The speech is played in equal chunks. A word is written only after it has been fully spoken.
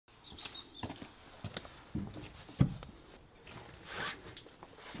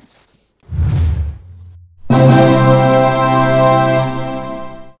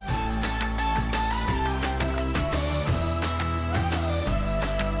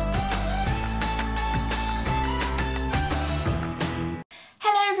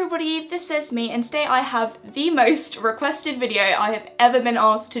everybody, this is Esme, and today I have the most requested video I have ever been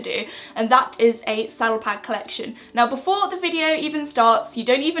asked to do, and that is a saddle pad collection. Now before the video even starts, you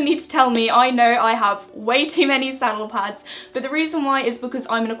don't even need to tell me, I know I have way too many saddle pads, but the reason why is because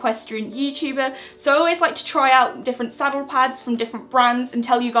I'm an equestrian YouTuber, so I always like to try out different saddle pads from different brands and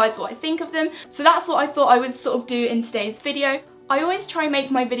tell you guys what I think of them, so that's what I thought I would sort of do in today's video. I always try and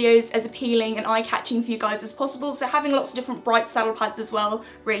make my videos as appealing and eye-catching for you guys as possible, so having lots of different bright saddle pads as well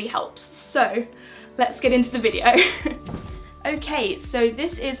really helps. So let's get into the video. Okay, so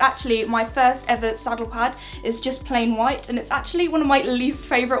this is actually my first ever saddle pad. It's just plain white, and it's actually one of my least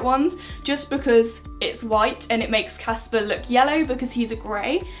favourite ones just because it's white and it makes Casper look yellow because he's a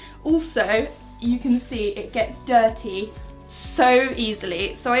grey. Also, you can see it gets dirty so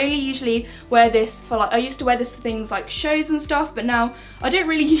easily, so I only usually wear this for I used to wear this for things like shows and stuff, but now I don't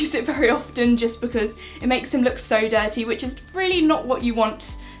really use it very often just because it makes him look so dirty, which is really not what you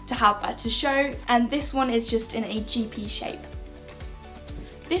want to have at a show. And this one is just in a GP shape.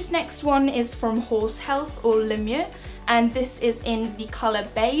 This next one is from Horse Health or LEWES, and this is in the colour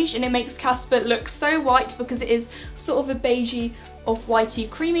beige, and it makes Casper look so white because it is sort of a beigey off-whitey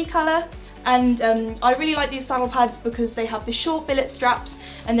creamy colour. And I really like these saddle pads because they have the short billet straps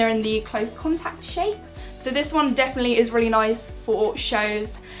and they're in the close contact shape. So this one definitely is really nice for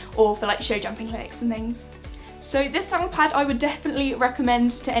shows or for like show jumping clinics and things. So this saddle pad I would definitely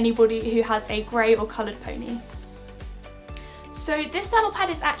recommend to anybody who has a grey or coloured pony. So this saddle pad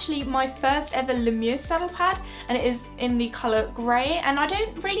is actually my first ever LEWES saddle pad, and it is in the colour grey, and I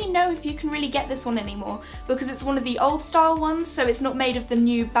don't really know if you can really get this one anymore because it's one of the old style ones, so it's not made of the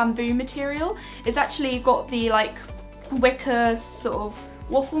new bamboo material. It's actually got the like wicker sort of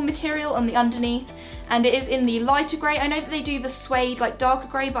waffle material on the underneath, and it is in the lighter grey. I know that they do the suede like darker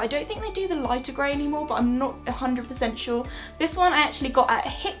grey, but I don't think they do the lighter grey anymore, but I'm not 100% sure. This one I actually got at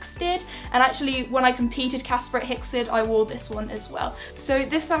Hickstead, and actually when I competed Casper at Hickstead I wore this one as well. So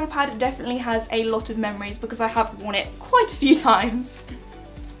this saddle pad definitely has a lot of memories because I have worn it quite a few times.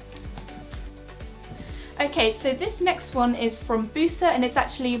 Okay, so this next one is from Boosa, and it's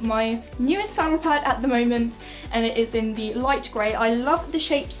actually my newest saddle pad at the moment, and it is in the light grey. I love the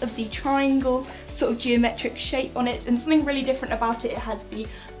shapes of the triangle sort of geometric shape on it, and something really different about it, it has the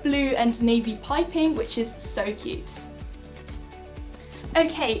blue and navy piping, which is so cute.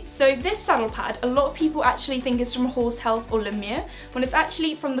 Okay, so this saddle pad, a lot of people actually think is from Horse Health or LEWES, when it's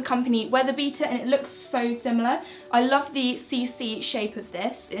actually from the company Weatherbeater, and it looks so similar. I love the CC shape of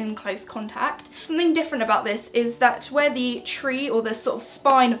this in close contact. Something different about this is that where the tree or the sort of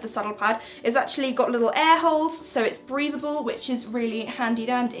spine of the saddle pad is actually got little air holes, so it's breathable, which is really handy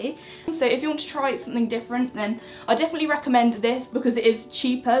dandy. So if you want to try something different, then I definitely recommend this because it is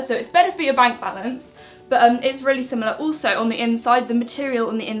cheaper, so it's better for your bank balance. But it's really similar. Also on the inside, the material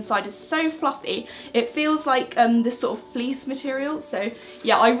on the inside is so fluffy. It feels like this sort of fleece material. So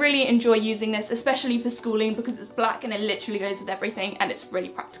yeah, I really enjoy using this, especially for schooling because it's black and it literally goes with everything and it's really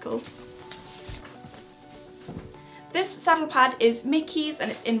practical. This saddle pad is Mickey's and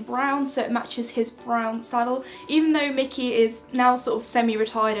it's in brown, so it matches his brown saddle. Even though Mickey is now sort of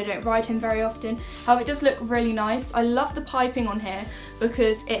semi-retired, I don't ride him very often. However, it does look really nice. I love the piping on here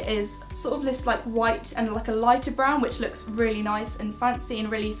because it is sort of this like white and like a lighter brown, which looks really nice and fancy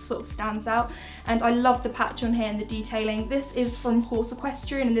and really sort of stands out. And I love the patch on here and the detailing. This is from Horse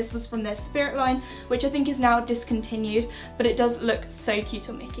Equestrian, and this was from their Spirit line, which I think is now discontinued, but it does look so cute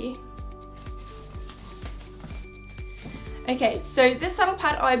on Mickey. Okay, so this saddle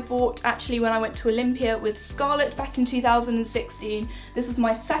pad I bought actually when I went to Olympia with Scarlett back in 2016. This was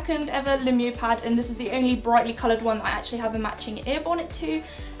my second ever LEWES pad, and this is the only brightly coloured one that I actually have a matching ear bonnet to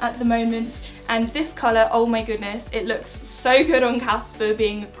at the moment. And this colour, oh my goodness, it looks so good on Casper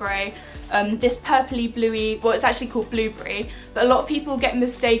being grey. This purpley bluey, well it's actually called blueberry, but a lot of people get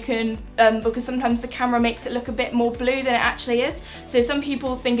mistaken because sometimes the camera makes it look a bit more blue than it actually is. So some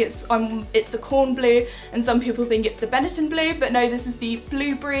people think it's the corn blue and some people think it's the Benetton blue, but no, this is the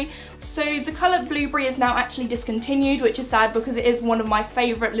blueberry. So the colour blueberry is now actually discontinued, which is sad because it is one of my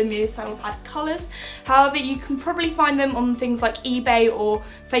favourite LEWES saddle pad colours. However, you can probably find them on things like eBay or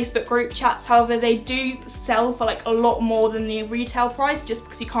Facebook group chats. However, they do sell for like a lot more than the retail price just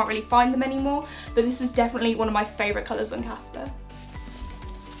because you can't really find them anymore, but this is definitely one of my favourite colours on Casper.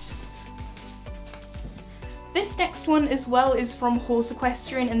 This next one as well is from Horse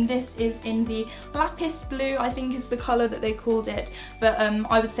Equestrian, and this is in the lapis blue, I think is the colour that they called it, but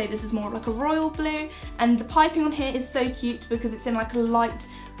I would say this is more like a royal blue, and the piping on here is so cute because it's in like a light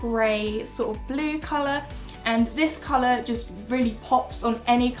grey sort of blue colour, and this colour just really pops on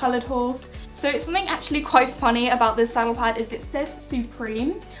any coloured horse. So something actually quite funny about this saddle pad is it says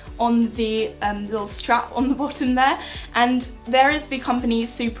Supreme on the little strap on the bottom there. And there is the company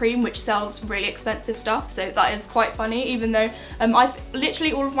Supreme, which sells really expensive stuff, so that is quite funny, even though I've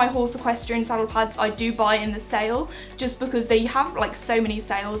literally all of my horse equestrian saddle pads I do buy in the sale, just because they have like so many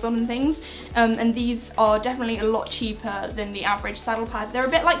sales on and things, and these are definitely a lot cheaper than the average saddle pad. They're a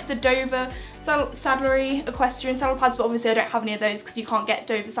bit like the Dover saddlery equestrian saddle pads, but obviously I don't have any of those because you can't get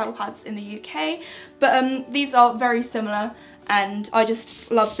Dover saddle pads in the UK, but these are very similar, and I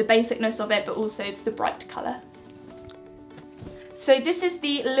just love the basicness of it, but also the bright colour. So this is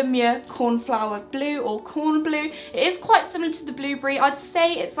the LEWES Cornflower Blue, or Corn Blue. It is quite similar to the blueberry. I'd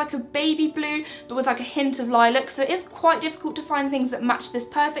say it's like a baby blue, but with like a hint of lilac, so it is quite difficult to find things that match this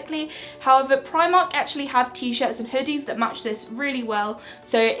perfectly. However, Primark actually have t-shirts and hoodies that match this really well,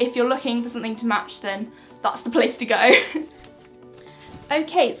 so if you're looking for something to match, then that's the place to go.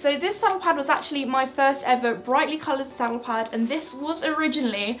 Okay, so this saddle pad was actually my first ever brightly coloured saddle pad, and this was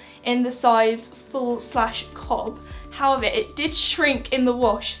originally in the size full/cob. However, it did shrink in the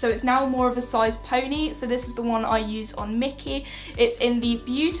wash, so it's now more of a size pony. So this is the one I use on Mickey. It's in the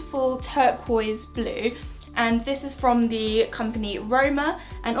beautiful turquoise blue, and this is from the company Roma,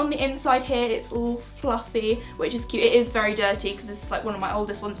 and on the inside here it's all fluffy, which is cute. It is very dirty because this is like one of my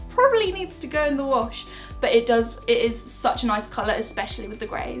oldest ones, probably needs to go in the wash, but it is such a nice colour, especially with the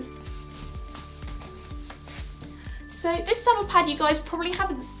greys. So this saddle pad you guys probably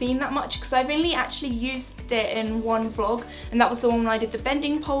haven't seen that much because I've only actually used it in one vlog, and that was the one when I did the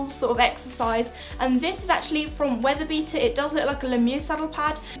bending poles sort of exercise, and this is actually from Weatherbeater. It does look like a LEWES saddle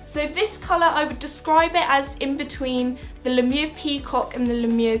pad. So this colour, I would describe it as in between the LEWES Peacock and the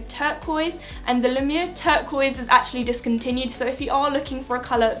LEWES Turquoise, and the LEWES Turquoise is actually discontinued, so if you are looking for a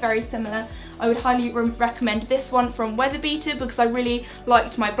colour very similar, I would highly recommend this one from Weatherbeater, because I really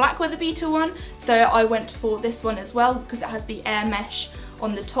liked my black Weatherbeater one, so I went for this one as well because it has the air mesh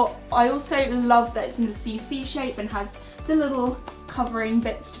on the top. I also love that it's in the CC shape and has the little covering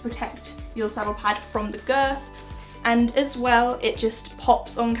bits to protect your saddle pad from the girth, and as well it just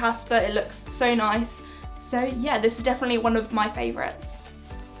pops on Casper. It looks so nice. So yeah, this is definitely one of my favourites.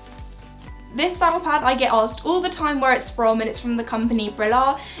 This saddle pad I get asked all the time where it's from, and it's from the company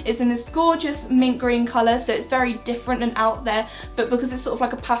Brillar. It's in this gorgeous mint green colour, so it's very different and out there, but because it's sort of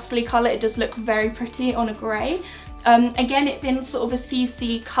like a pastel colour, it does look very pretty on a grey. Again, it's in sort of a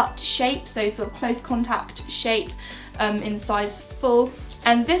CC cut shape, so sort of close contact shape, in size full.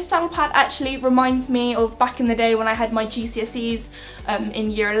 And this saddle pad actually reminds me of back in the day when I had my GCSEs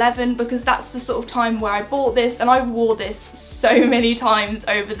in year 11, because that's the sort of time where I bought this, and I wore this so many times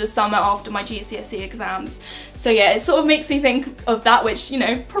over the summer after my GCSE exams. So yeah, it sort of makes me think of that, which, you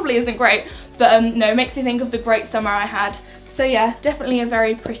know, probably isn't great, but no, it makes me think of the great summer I had. So yeah, definitely a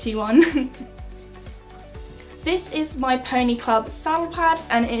very pretty one. This is my Pony Club saddle pad,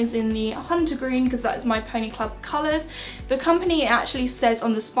 and it is in the hunter green because that is my Pony Club colours. The company actually says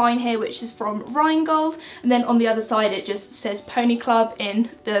on the spine here, which is from Rheingold, and then on the other side it just says Pony Club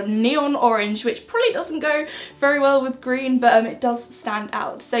in the neon orange, which probably doesn't go very well with green, but it does stand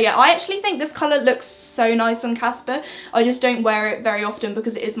out. So yeah, I actually think this colour looks so nice on Casper. I just don't wear it very often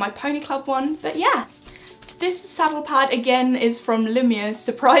because it is my Pony Club one, but yeah. This saddle pad again is from LEWES,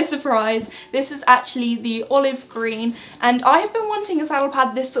 surprise surprise. This is actually the olive green, and I have been wanting a saddle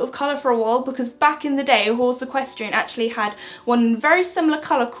pad this sort of colour for a while, because back in the day Horse Equestrian actually had one very similar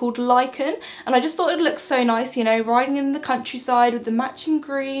colour called Lichen, and I just thought it would look so nice, you know, riding in the countryside with the matching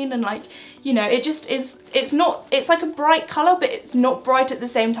green, and like, you know, it just is, it's like a bright colour, but it's not bright at the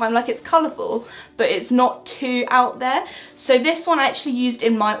same time. Like, it's colourful, but it's not too out there. So this one I actually used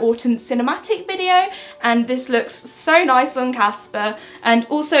in my autumn cinematic video, and this looks so nice on Casper, and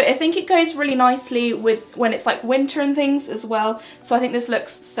also I think it goes really nicely with when it's like winter and things as well, so I think this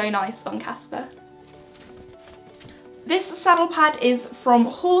looks so nice on Casper. This saddle pad is from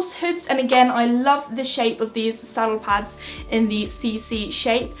Horse Hoods, and again I love the shape of these saddle pads in the CC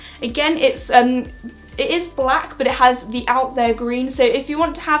shape. Again, it is black, but it has the out there green, so if you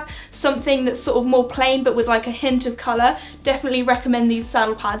want to have something that's sort of more plain but with like a hint of colour, definitely recommend these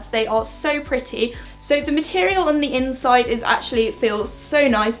saddle pads. They are so pretty. So the material on the inside is actually, it feels so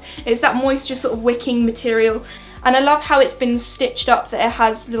nice. It's that moisture sort of wicking material. And I love how it's been stitched up, that it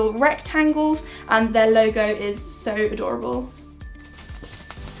has little rectangles, and their logo is so adorable.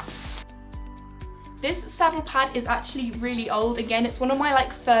 This saddle pad is actually really old. Again, it's one of my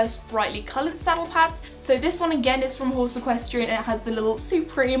like first brightly coloured saddle pads. So this one again is from Horse Equestrian, and it has the little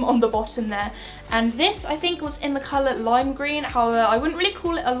Supreme on the bottom there. And this I think was in the colour lime green. However, I wouldn't really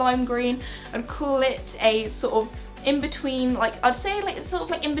call it a lime green. I'd call it a sort of in between, like, I'd say like it's sort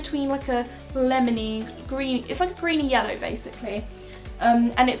of like in between like a lemony green, it's like a greeny yellow basically.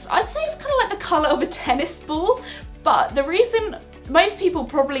 and I'd say it's kind of like the colour of a tennis ball, but the reason most people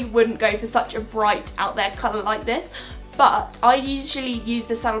probably wouldn't go for such a bright out there colour like this, but I usually use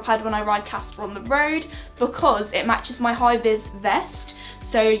the saddle pad when I ride Casper on the road because it matches my high-vis vest.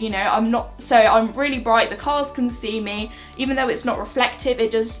 So, you know, I'm really bright, the cars can see me. Even though it's not reflective,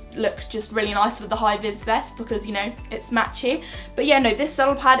 it does look just really nice with the high-vis vest because, you know, it's matchy. But yeah, no, this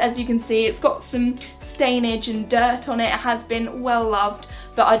saddle pad, as you can see, it's got some stainage and dirt on it. It has been well loved,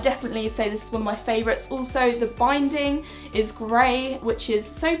 but I definitely say this is one of my favourites. Also, the binding is grey, which is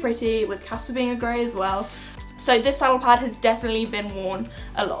so pretty, with Casper being a grey as well. So this saddle pad has definitely been worn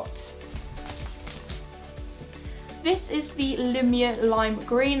a lot. This is the LEWES Lime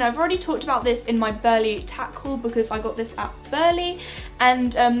Green. I've already talked about this in my Burley tack haul because I got this at Burley,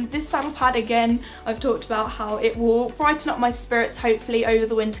 and this saddle pad, again, I've talked about how it will brighten up my spirits hopefully over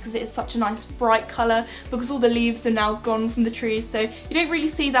the winter because it is such a nice bright colour because all the leaves are now gone from the trees, so you don't really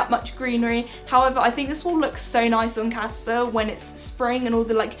see that much greenery. However, I think this will look so nice on Casper when it's spring and all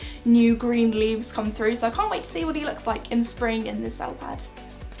the like new green leaves come through, so I can't wait to see what he looks like in spring in this saddle pad.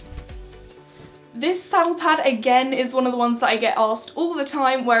 This saddle pad, again, is one of the ones that I get asked all the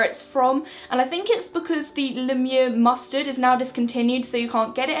time where it's from, and I think it's because the LEWES mustard is now discontinued, so you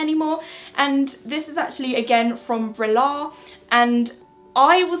can't get it anymore. And this is actually, again, from Brillar, and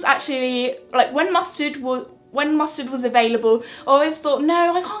I was actually, like, when mustard was available, I always thought,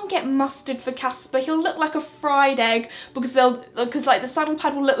 no, I can't get mustard for Casper, he'll look like a fried egg, because like the saddle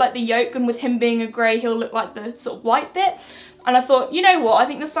pad will look like the yolk, and with him being a grey, he'll look like the sort of white bit. And I thought, you know what, I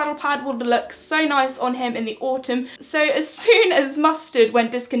think the saddle pad would look so nice on him in the autumn. So as soon as mustard went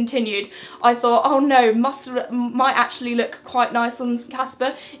discontinued, I thought, oh no, mustard might actually look quite nice on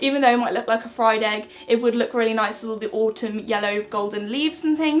Casper. Even though it might look like a fried egg, it would look really nice with all the autumn yellow golden leaves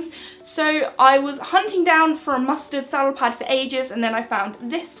and things. So I was hunting down for a mustard saddle pad for ages, and then I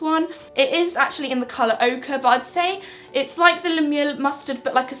found this one. It is actually in the colour ochre, but I'd say it's like the LEWES mustard,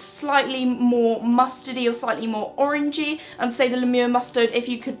 but like a slightly more mustardy or slightly more orangey. I'd say the LEWES mustard, if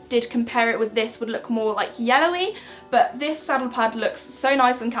you did compare it with this, would look more like yellowy, but this saddle pad looks so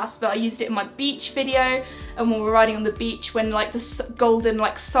nice on Casper. I used it in my beach video, and when we were riding on the beach when like the golden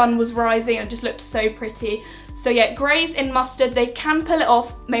like sun was rising, and it just looked so pretty. So yeah, greys in mustard, they can pull it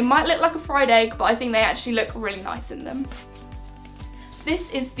off. They might look like a fried egg, but I think they actually look really nice in them.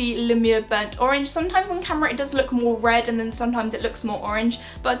 This is the LEWES Burnt Orange. Sometimes on camera it does look more red, and then sometimes it looks more orange,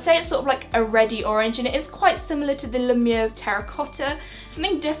 but I'd say it's sort of like a reddy orange, and it is quite similar to the LEWES Terracotta.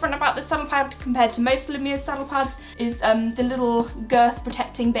 Something different about the saddle pad compared to most LEWES saddle pads is the little girth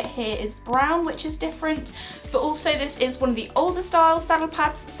protecting bit here is brown, which is different. But also this is one of the older style saddle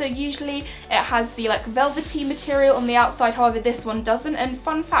pads, so usually it has the like velvety material on the outside, however this one doesn't. And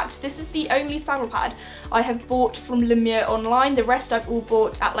fun fact, this is the only saddle pad I have bought from LEWES online. The rest I've all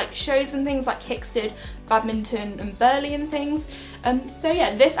bought at like shows and things like Hickstead, Badminton and Burley and things. So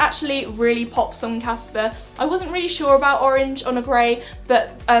yeah, this actually really pops on Casper. I wasn't really sure about orange on a grey,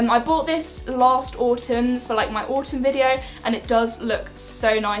 but I bought this last autumn for like my autumn video, and it does look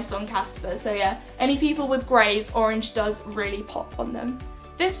so nice on Casper. So yeah, any people with greys, orange does really pop on them.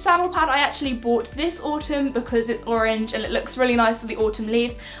 This saddle pad I actually bought this autumn because it's orange and it looks really nice with the autumn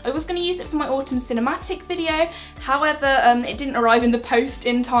leaves. I was going to use it for my autumn cinematic video, however it didn't arrive in the post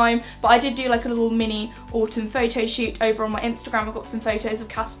in time, but I did do like a little mini autumn photo shoot over on my Instagram. I've got some photos of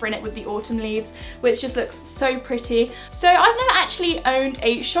Casper in it with the autumn leaves, which just looks so pretty. So I've never actually owned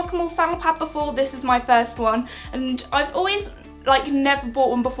a Shock-A-Mall saddle pad before. This is my first one, and I've always like never bought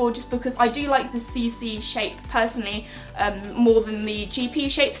one before just because I do like the CC shape personally more than the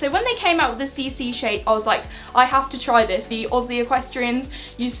GP shape. So when they came out with the CC shape, I was like, I have to try this. The Aussie equestrians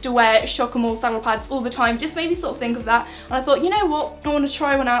used to wear Shock-A-Mall saddle pads all the time, just made me sort of think of that, and I thought, you know what, I want to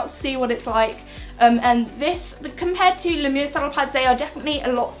try one out, see what it's like. And this, compared to LEWES saddle pads, they are definitely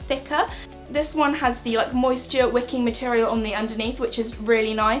a lot thicker. This one has the like moisture wicking material on the underneath, which is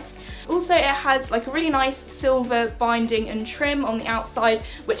really nice. Also it has like a really nice silver binding and trim on the outside,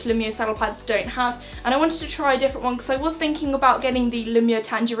 which LEWES saddle pads don't have. And I wanted to try a different one because I was thinking about getting the LEWES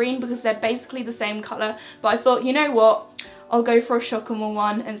Tangerine because they're basically the same colour, but I thought, you know what, I'll go for a Shock-A-Mall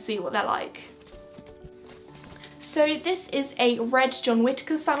one and see what they're like. So this is a red John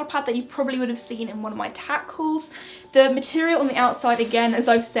Whittaker saddle pad that you probably would have seen in one of my tack hauls. The material on the outside, again, as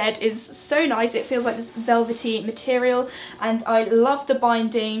I've said, is so nice. It feels like this velvety material, and I love the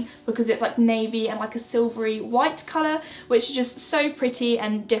binding because it's like navy and like a silvery white colour, which is just so pretty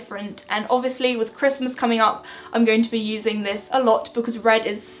and different. And obviously with Christmas coming up, I'm going to be using this a lot because red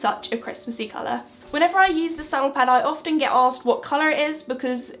is such a Christmassy colour. Whenever I use the saddle pad, I often get asked what colour it is,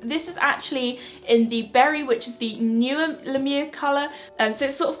 because this is actually in the berry, which is the newer LEWES colour. So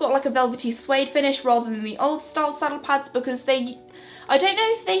it's sort of got like a velvety suede finish rather than the old style saddle pads, because I don't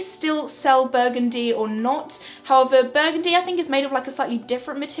know if they still sell burgundy or not. However, burgundy I think is made of like a slightly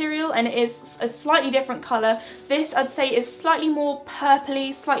different material, and it is a slightly different colour. This I'd say is slightly more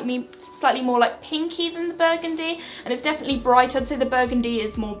purpley, slightly more like pinky than the burgundy, and it's definitely bright. I'd say the burgundy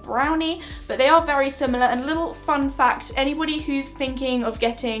is more browny, but they are very similar. And a little fun fact, anybody who's thinking of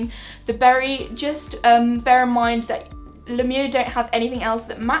getting the berry, just bear in mind that LEWES don't have anything else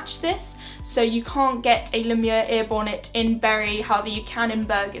that match this, so you can't get a LEWES ear bonnet in berry, however you can in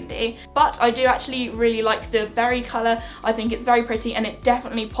burgundy. But I do actually really like the berry colour. I think it's very pretty, and it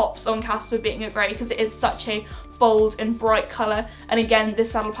definitely pops on Casper being a grey, because it is such a bold and bright colour. And again,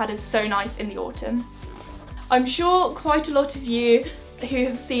 this saddle pad is so nice in the autumn. I'm sure quite a lot of you who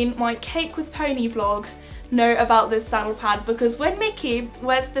have seen my Cake with Pony vlog know about this saddle pad, because when Mickey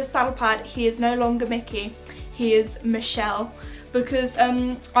wears this saddle pad, he is no longer Mickey. He is Michelle, because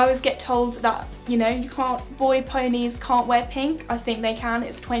I always get told that, you know, boy ponies can't wear pink. I think they can,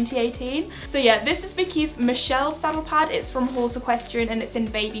 it's 2018. So yeah, this is Mickey's Michelle saddle pad. It's from Horse Equestrian and it's in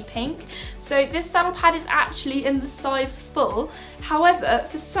baby pink. So this saddle pad is actually in the size full. However,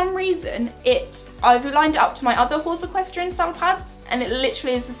 for some reason, I've lined it up to my other Horse Equestrian saddle pads, and it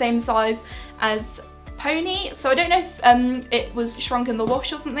literally is the same size as Pony. So I don't know if it was shrunk in the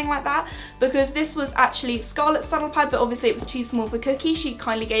wash or something like that, because this was actually Scarlett's saddle pad, but obviously it was too small for Cookie. She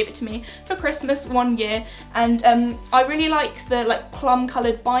kindly gave it to me for Christmas one year, and I really like the like plum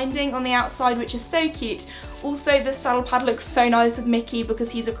coloured binding on the outside, which is so cute. Also, the saddle pad looks so nice with Mickey because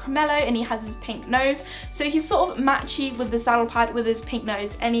he's a cremello and he has his pink nose, so he's sort of matchy with the saddle pad with his pink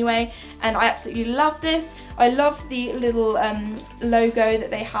nose anyway, and I absolutely love this. I love the little logo that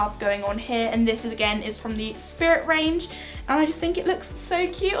they have going on here, and this again is from the Spirit range, and I just think it looks so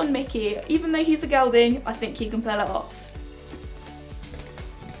cute on Mickey. Even though he's a gelding, I think he can pull it off.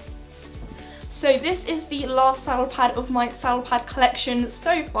 So this is the last saddle pad of my saddle pad collection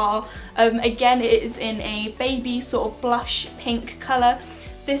so far. Again, it is in a baby sort of blush pink colour.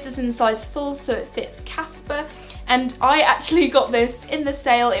 This is in size full, so it fits Casper. And I actually got this in the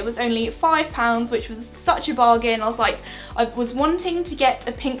sale. It was only £5, which was such a bargain. I was wanting to get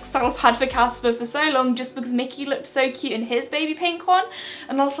a pink saddle pad for Casper for so long, just because Mickey looked so cute in his baby pink one.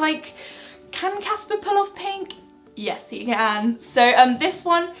 And I was like, can Casper pull off pink? Yes, he can. So this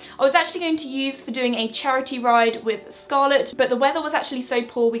one I was actually going to use for doing a charity ride with Scarlett, but the weather was actually so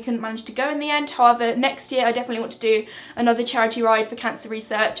poor we couldn't manage to go in the end. However, next year I definitely want to do another charity ride for cancer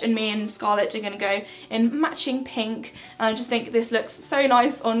research, and me and Scarlett are going to go in matching pink, and I just think this looks so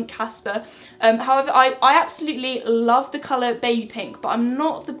nice on Casper. However, I absolutely love the colour baby pink, but I'm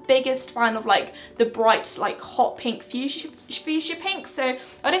not the biggest fan of like the bright like hot pink fuchsia pink, so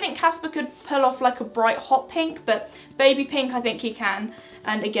I don't think Casper could pull off like a bright hot pink, but baby pink I think he can,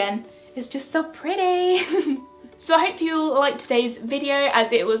 and again, it's just so pretty. So I hope you all liked today's video,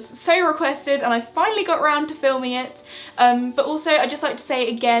 as it was so requested and I finally got around to filming it. But also I'd just like to say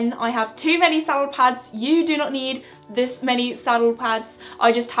again, I have too many saddle pads. You do not need this many saddle pads.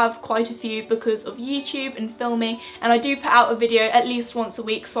 I just have quite a few because of YouTube and filming, and I do put out a video at least once a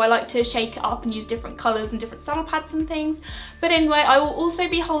week, so I like to shake it up and use different colours and different saddle pads and things. But anyway, I will also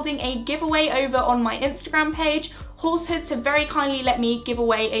be holding a giveaway over on my Instagram page. Horsehoods have very kindly let me give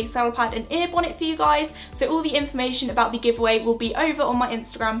away a saddle pad and ear bonnet for you guys, so all the information about the giveaway will be over on my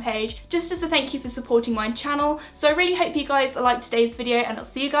Instagram page, just as a thank you for supporting my channel. So I really hope you guys liked today's video, and I'll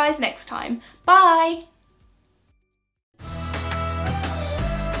see you guys next time. Bye!